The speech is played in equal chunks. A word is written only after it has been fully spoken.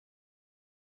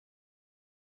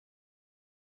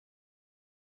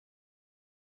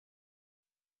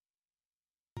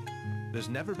There's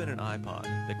never been an iPod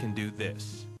that can do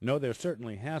this. No, there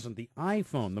certainly hasn't. The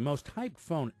iPhone, the most hyped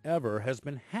phone ever, has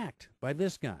been hacked by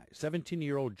this guy,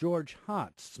 17-year-old George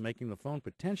Hotz, making the phone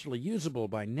potentially usable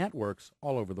by networks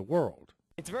all over the world.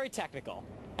 It's very technical,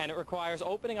 and it requires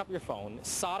opening up your phone,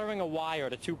 soldering a wire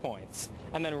to 2 points,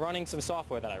 and then running some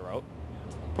software that I wrote,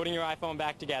 putting your iPhone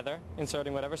back together,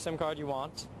 inserting whatever SIM card you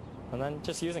want, and then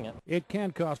just using it. It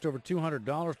can cost over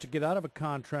 $200 to get out of a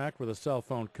contract with a cell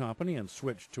phone company and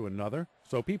switch to another.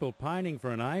 So people pining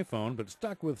for an iPhone but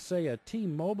stuck with, say, a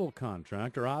T-Mobile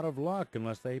contract are out of luck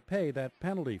unless they pay that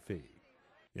penalty fee.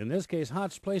 In this case,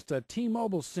 Hotz placed a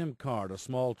T-Mobile SIM card, a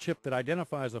small chip that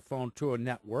identifies a phone to a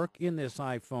network, in this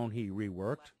iPhone he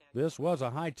reworked. This was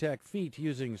a high-tech feat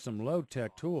using some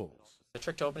low-tech tools. The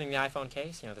trick to opening the iPhone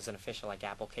case, there's an official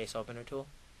Apple case opener tool.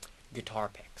 Guitar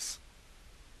picks.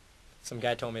 Some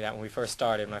guy told me that when we first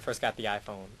started, when I first got the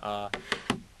iPhone.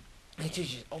 Hey, dude, you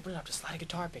just open it up, just slide a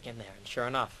guitar pick in there, and sure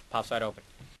enough, pops right open.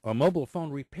 A mobile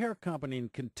phone repair company in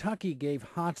Kentucky gave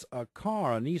Hotz a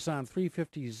car, a Nissan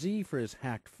 350Z, for his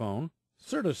hacked phone.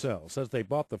 Certicell says they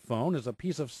bought the phone as a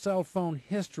piece of cell phone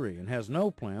history and has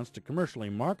no plans to commercially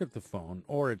market the phone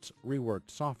or its reworked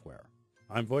software.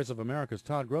 I'm Voice of America's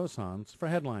Todd Grosshans for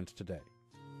Headlines Today.